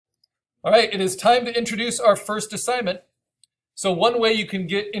All right, it is time to introduce our first assignment. So one way you can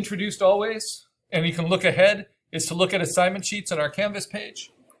get introduced always, and you can look ahead, is to look at assignment sheets on our Canvas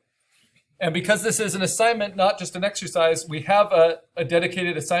page. And because this is an assignment, not just an exercise, we have a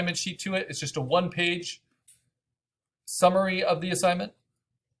dedicated assignment sheet to it. It's just a one-page summary of the assignment.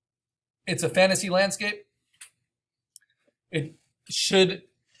 It's a fantasy landscape. It should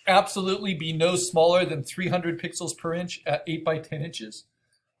absolutely be no smaller than 300 pixels per inch at 8 by 10 inches.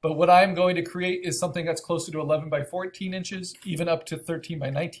 But what I'm going to create is something that's closer to 11 by 14 inches, even up to 13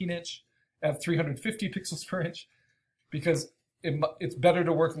 by 19 inch at 350 pixels per inch, because it's better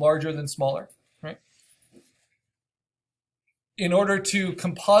to work larger than smaller, right? In order to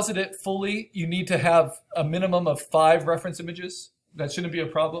composite it fully, you need to have a minimum of 5 reference images. That shouldn't be a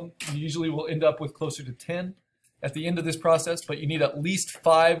problem. You usually will end up with closer to 10 at the end of this process, but you need at least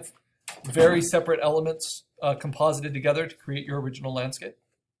 5 very separate elements composited together to create your original landscape.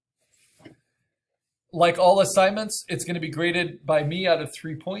 Like all assignments, it's going to be graded by me out of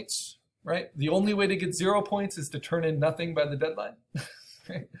 3 points, right? The only way to get 0 points is to turn in nothing by the deadline.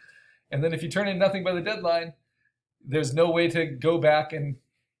 Right? And then if you turn in nothing by the deadline, there's no way to go back and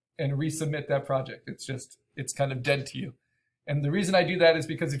resubmit that project. It's kind of dead to you. And the reason I do that is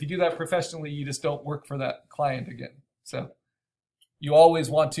because if you do that professionally, you just don't work for that client again. So you always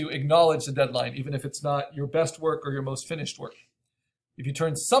want to acknowledge the deadline, even if it's not your best work or your most finished work. If you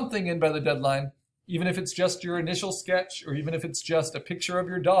turn something in by the deadline, even if it's just your initial sketch, or even if it's just a picture of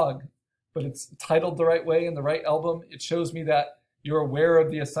your dog, but it's titled the right way in the right album, it shows me that you're aware of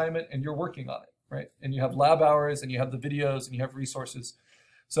the assignment and you're working on it, right? And you have lab hours and you have the videos and you have resources.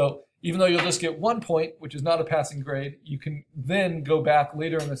 So even though you'll just get 1 point, which is not a passing grade, you can then go back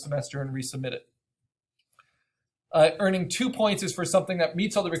later in the semester and resubmit it. Earning 2 points is for something that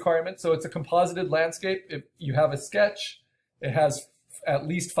meets all the requirements. So it's a composited landscape. If you have a sketch, it has at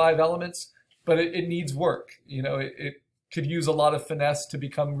least 5 elements, but it needs work. You know, it could use a lot of finesse to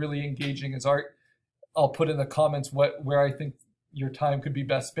become really engaging as art. I'll put in the comments where I think your time could be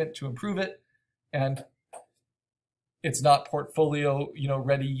best spent to improve it. And it's not portfolio,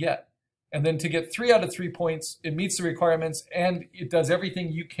 ready yet. And then to get 3 out of 3 points, it meets the requirements and it does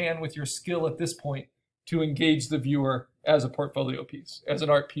everything you can with your skill at this point to engage the viewer as a portfolio piece, as an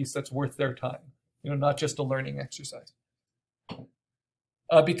art piece that's worth their time, not just a learning exercise.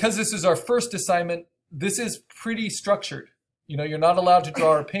 Because this is our first assignment, this is pretty structured. You're not allowed to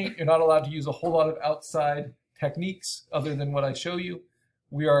draw or paint. You're not allowed to use a whole lot of outside techniques other than what I show you.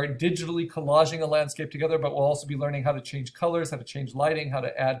 We are digitally collaging a landscape together, but we'll also be learning how to change colors, how to change lighting, how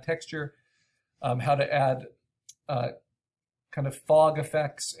to add texture, how to add kind of fog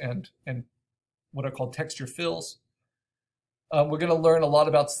effects and what are called texture fills. We're going to learn a lot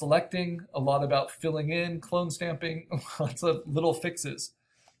about selecting, a lot about filling in, clone stamping, lots of little fixes.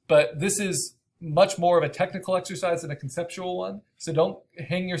 But this is much more of a technical exercise than a conceptual one. So don't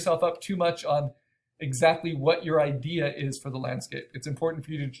hang yourself up too much on exactly what your idea is for the landscape. It's important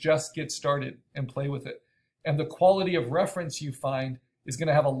for you to just get started and play with it. And the quality of reference you find is going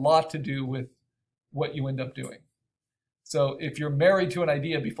to have a lot to do with what you end up doing. So if you're married to an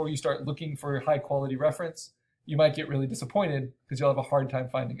idea before you start looking for high quality reference, you might get really disappointed because you'll have a hard time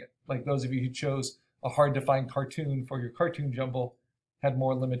finding it. Like those of you who chose a hard to find cartoon for your cartoon jumble had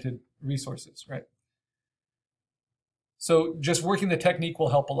more limited resources, right? So just working the technique will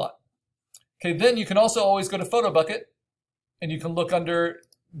help a lot. Okay, then you can also always go to PhotoBucket and you can look under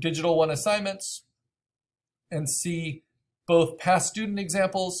Digital 1 assignments and see both past student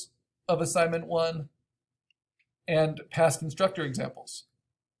examples of assignment 1 and past instructor examples.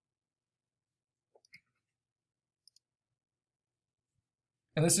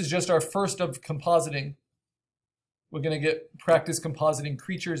 And this is just our first of compositing. We're going to get practice compositing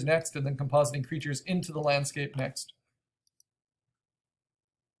creatures next, and then compositing creatures into the landscape next.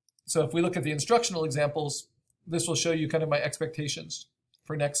 So if we look at the instructional examples, this will show you kind of my expectations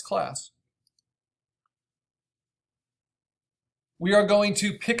for next class. We are going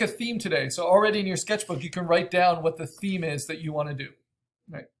to pick a theme today. So already in your sketchbook, you can write down what the theme is that you want to do,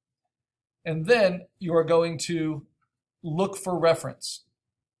 right? And then you are going to look for reference.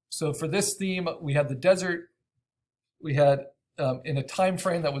 So for this theme, we had the desert. We had in a time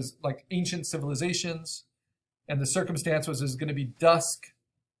frame that was like ancient civilizations, and the circumstance was going to be dusk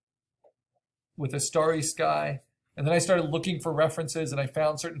with a starry sky. And then I started looking for references and I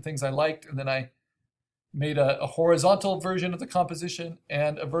found certain things I liked, and then I made a horizontal version of the composition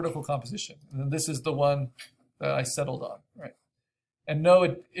and a vertical composition. And then this is the one that I settled on, right? And no,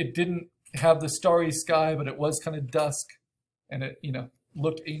 it didn't have the starry sky, but it was kind of dusk and it,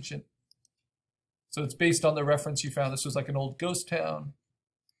 looked ancient. So it's based on the reference you found. This was like an old ghost town.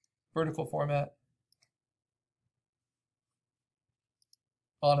 vertical format,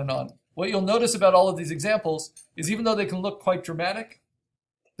 on and on. What you'll notice about all of these examples is even though they can look quite dramatic,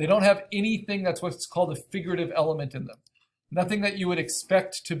 they don't have anything that's what's called a figurative element in them. Nothing that you would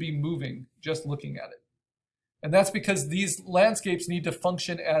expect to be moving just looking at it. And that's because these landscapes need to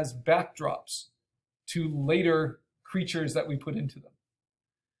function as backdrops to later creatures that we put into them.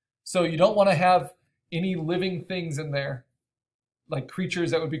 So you don't want to have any living things in there, like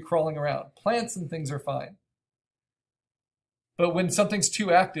creatures that would be crawling around. Plants and things are fine. But when something's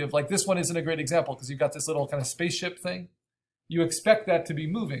too active, like this one isn't a great example because you've got this little kind of spaceship thing, you expect that to be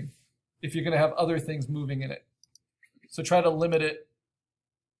moving if you're going to have other things moving in it. So try to limit it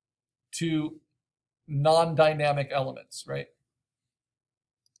to non-dynamic elements, right?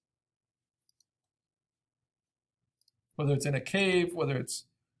 Whether it's in a cave, whether it's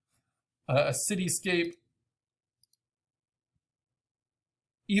a cityscape.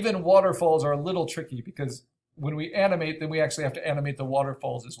 Even waterfalls are a little tricky because when we animate, then we actually have to animate the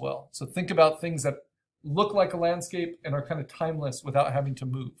waterfalls as well. So think about things that look like a landscape and are kind of timeless without having to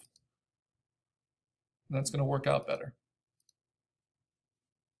move. And that's going to work out better.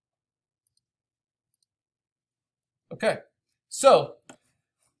 Okay, so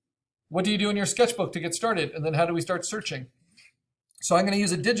what do you do in your sketchbook to get started? And then how do we start searching? So I'm going to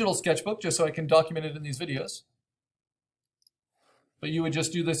use a digital sketchbook just so I can document it in these videos. But you would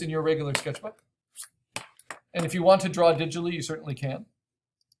just do this in your regular sketchbook. And if you want to draw digitally, you certainly can.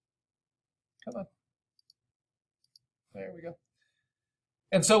 Come on. There we go.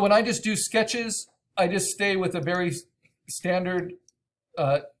 And so when I just do sketches, I just stay with a very standard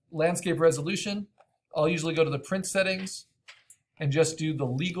landscape resolution. I'll usually go to the print settings and just do the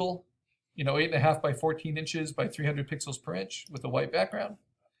legal, 8.5 by 14 inches by 300 pixels per inch with a white background.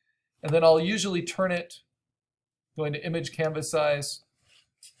 And then I'll usually turn it, going to image canvas size,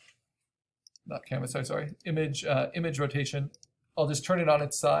 not canvas size, sorry, image rotation. I'll just turn it on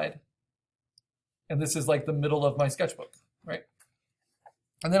its side. And this is like the middle of my sketchbook, right?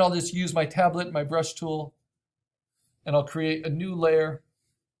 And then I'll just use my tablet, my brush tool, and I'll create a new layer.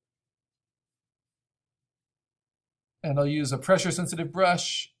 And I'll use a pressure-sensitive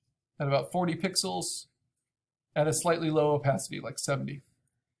brush at about 40 pixels at a slightly low opacity, like 70.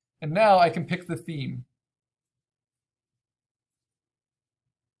 And now I can pick the theme.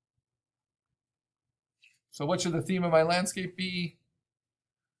 So what should the theme of my landscape be?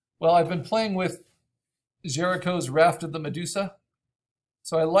 Well, I've been playing with Géricault's Raft of the Medusa.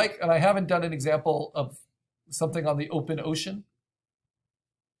 So I like, and I haven't done an example of something on the open ocean.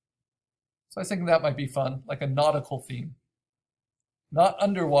 So I was thinking that might be fun, like a nautical theme. Not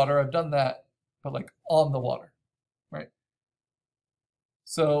underwater, I've done that, but like on the water, right?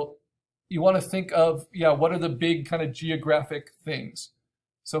 So you want to think of, what are the big kind of geographic things?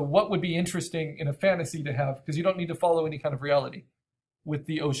 So what would be interesting in a fantasy to have, because you don't need to follow any kind of reality with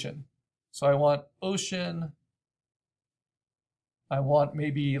the ocean. So I want ocean. I want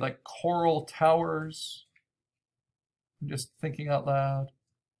maybe like coral towers. I'm just thinking out loud.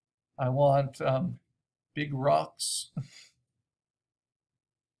 I want big rocks.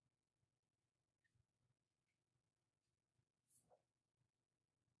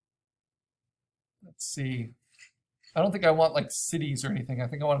 Let's see. I don't think I want like cities or anything. I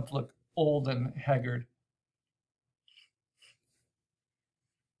think I want it to look old and haggard.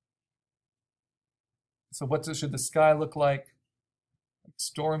 So what should the sky look like? Like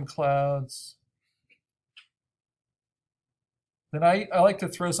storm clouds. Then I like to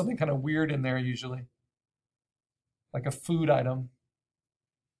throw something kind of weird in there usually, like a food item.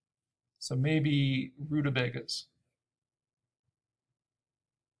 So maybe rutabagas.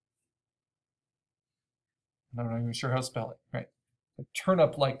 I'm not even sure how to spell it, right? Like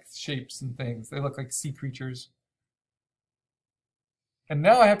turnip-like shapes and things. They look like sea creatures. And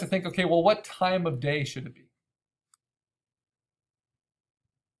now I have to think, okay, well, what time of day should it be?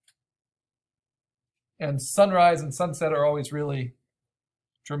 And sunrise and sunset are always really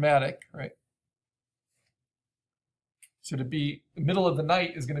dramatic, right? Should it be the middle of the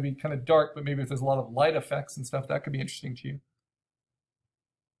night is going to be kind of dark, but maybe if there's a lot of light effects and stuff, that could be interesting to you.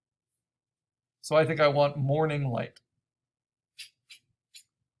 So I think I want morning light.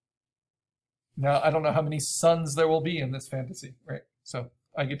 Now, I don't know how many suns there will be in this fantasy, right? So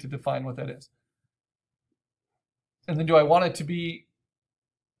I get to define what that is. And then do I want it to be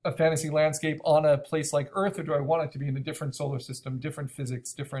a fantasy landscape on a place like Earth, or do I want it to be in a different solar system, different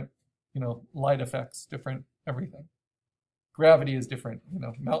physics, different, light effects, different everything? Gravity is different,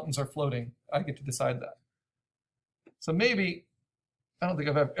 mountains are floating. I get to decide that. So maybe, I don't think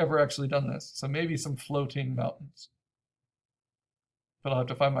I've ever actually done this, so maybe some floating mountains. but I'll have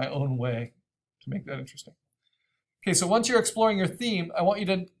to find my own way to make that interesting. Okay, so once you're exploring your theme, I want you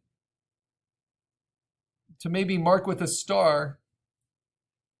to maybe mark with a star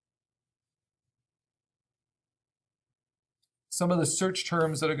some of the search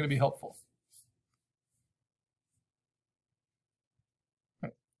terms that are going to be helpful.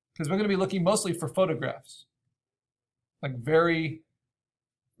 Because we're going to be looking mostly for photographs, like very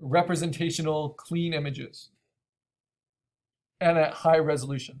representational, clean images, and at high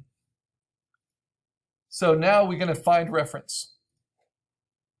resolution. So now we're going to find reference.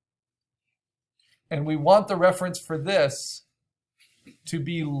 And we want the reference for this to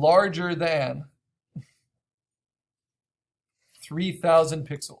be larger than 3,000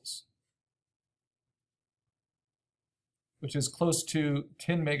 pixels, which is close to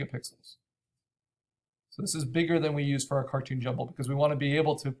 10 megapixels. So this is bigger than we use for our cartoon jumble because we want to be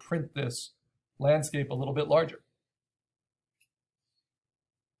able to print this landscape a little bit larger.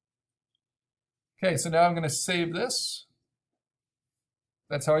 Okay, so now I'm going to save this.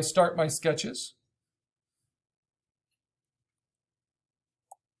 That's how I start my sketches.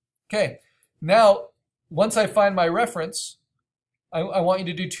 Okay, now once I find my reference, I want you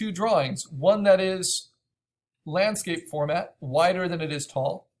to do two drawings. One that is landscape format, wider than it is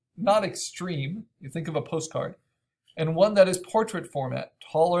tall, not extreme, you think of a postcard, and one that is portrait format,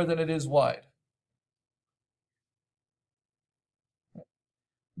 taller than it is wide.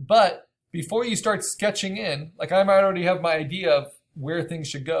 But before you start sketching in, like I might already have my idea of where things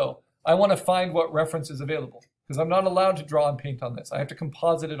should go, I want to find what reference is available because I'm not allowed to draw and paint on this. I have to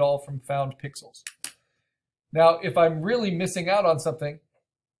composite it all from found pixels. Now, if I'm really missing out on something,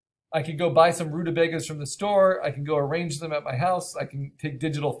 I could go buy some rutabagas from the store. I can go arrange them at my house. I can take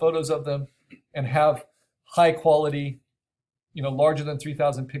digital photos of them and have high quality, larger than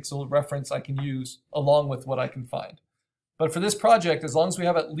 3,000 pixel reference I can use along with what I can find. But for this project, as long as we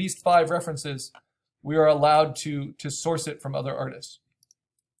have at least 5 references, we are allowed to source it from other artists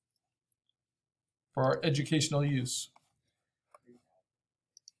for our educational use.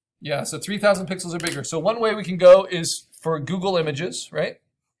 Yeah, so 3,000 pixels or bigger. So one way we can go is for Google Images, right?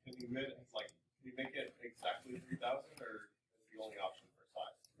 Can you make it exactly 3,000, or is the only option for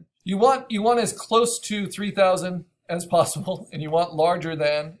size? You want as close to 3,000 as possible, and you want larger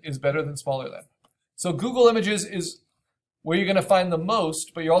than is better than smaller than. So Google Images is where you're going to find the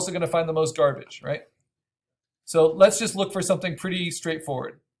most, but you're also going to find the most garbage, right? So let's just look for something pretty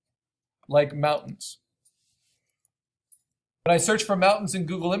straightforward, like mountains. When I search for mountains in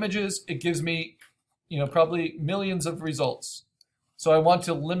Google Images, it gives me, probably millions of results. So I want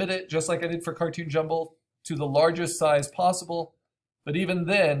to limit it, just like I did for Cartoon Jumble, to the largest size possible. But even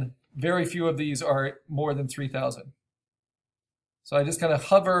then, very few of these are more than 3,000. So I just kind of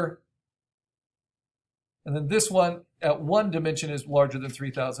hover. And then this one at one dimension is larger than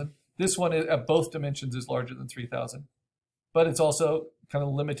 3,000. This one at both dimensions is larger than 3,000. But it's also kind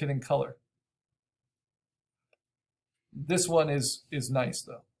of limited in color. This one is nice,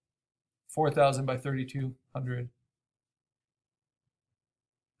 though. 4,000 by 3,200.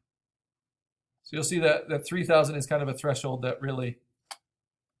 So you'll see that 3,000 is kind of a threshold that really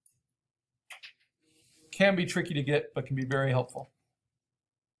can be tricky to get, but can be very helpful.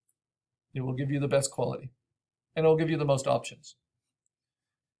 It will give you the best quality, and it will give you the most options.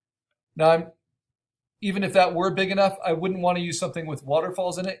 Now, even if that were big enough, I wouldn't want to use something with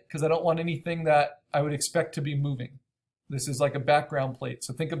waterfalls in it because I don't want anything that I would expect to be moving. This is like a background plate.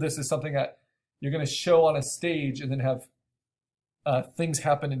 So think of this as something that you're going to show on a stage and then have things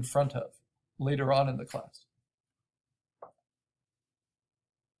happen in front of later on in the class.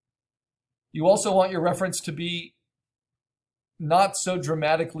 You also want your reference to be not so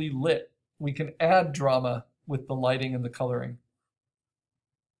dramatically lit. We can add drama with the lighting and the coloring.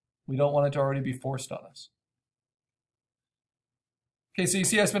 We don't want it to already be forced on us. Okay, so you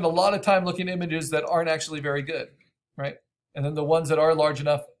see I spend a lot of time looking at images that aren't actually very good, right? And then the ones that are large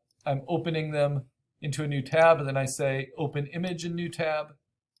enough, I'm opening them into a new tab, and then I say open image in new tab.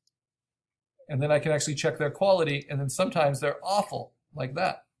 And then I can actually check their quality, and then sometimes they're awful, like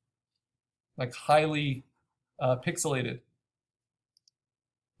that. Like highly pixelated.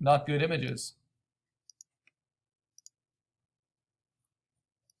 Not good images.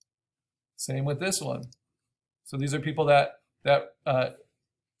 Same with this one. So these are people that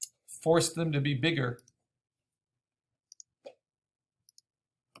forced them to be bigger.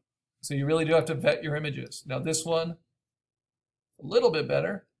 So you really do have to vet your images. Now this one, a little bit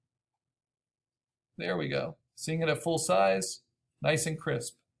better. There we go. Seeing it at full size, nice and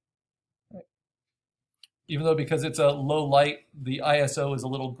crisp. Right. Even though because it's a low light, the ISO is a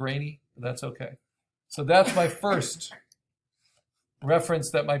little grainy, but that's okay. So that's my first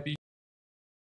reference that might be